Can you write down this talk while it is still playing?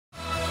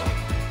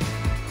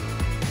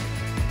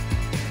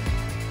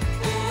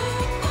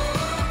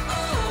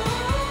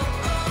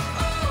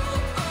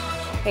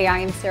Hey, I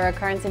am Sara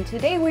Carnes, and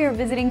today we are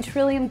visiting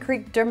Trillium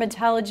Creek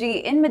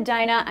Dermatology in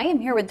Medina. I am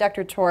here with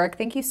Dr. Torok.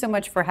 Thank you so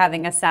much for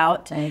having us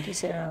out. Thank you,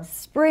 Sarah.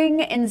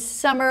 Spring and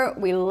summer,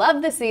 we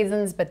love the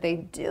seasons, but they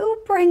do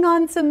bring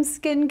on some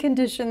skin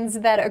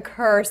conditions that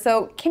occur.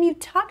 So can you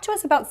talk to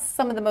us about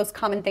some of the most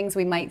common things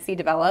we might see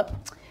develop?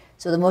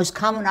 So the most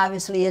common,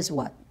 obviously, is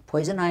what?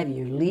 Poison ivy,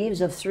 your leaves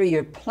of 3,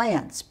 your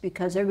plants,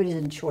 because everybody's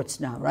in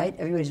shorts now, right?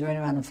 Everybody's running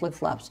around in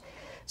flip-flops.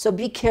 So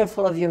be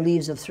careful of your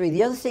leaves of 3.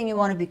 The other thing you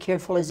want to be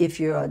careful is if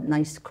you're a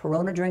nice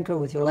Corona drinker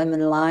with your lemon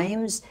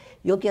limes,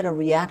 you'll get a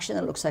reaction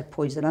that looks like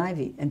poison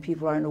ivy, and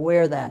people aren't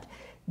aware of that.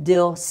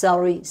 Dill,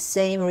 celery,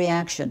 same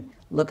reaction.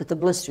 Look at the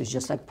blisters,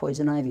 just like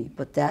poison ivy,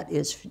 but that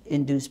is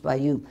induced by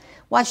you.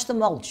 Watch the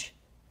mulch.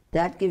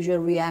 That gives you a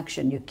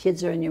reaction. Your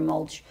kids are in your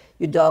mulch,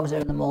 your dogs are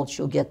in the mulch,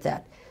 you'll get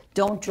that.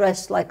 Don't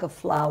dress like a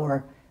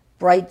flower.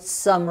 Bright,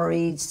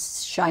 summery,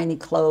 shiny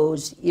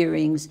clothes,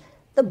 earrings.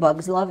 The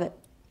bugs love it.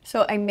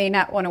 So I may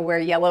not want to wear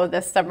yellow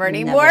this summer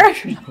anymore.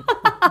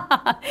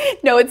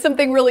 No, it's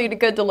something really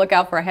good to look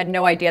out for. I had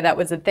no idea that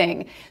was a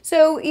thing.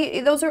 So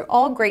those are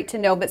all great to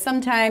know, but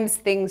sometimes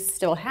things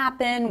still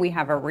happen. We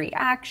have a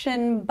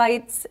reaction,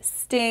 bites,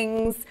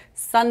 stings,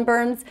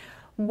 sunburns.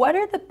 What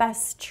are the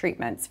best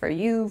treatments for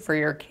you, for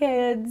your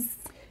kids?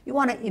 You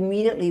want to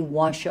immediately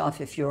wash off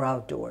if you're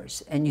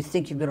outdoors and you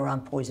think you've been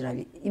around poison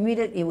ivy.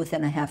 Immediately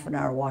within a half an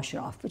hour, wash it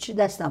off, but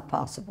that's not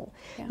possible.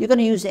 Yeah. You're going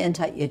to use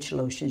anti-itch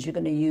lotions, you're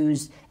going to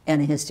use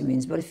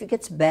antihistamines, but if it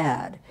gets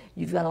bad,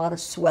 you've got a lot of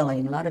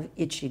swelling, a lot of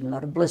itching, a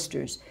lot of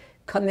blisters,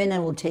 come in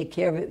and we'll take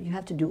care of it. You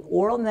have to do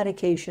oral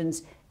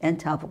medications and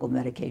topical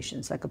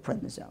medications like a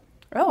prednisone.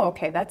 Oh,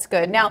 okay, that's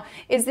good. Now,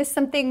 is this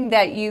something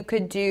that you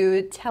could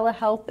do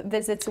telehealth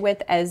visits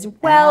with as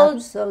well?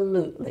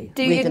 Absolutely.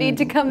 Do you need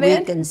to come in?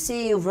 We can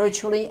see you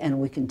virtually, and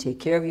we can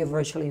take care of you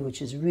virtually,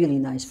 which is really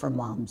nice for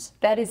moms.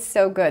 That is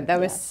so good. That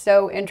was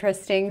so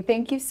interesting.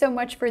 Thank you so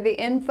much for the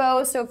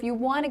info. So if you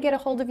want to get a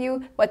hold of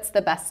you, what's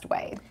the best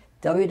way?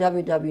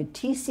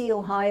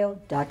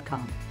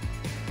 www.tcohio.com.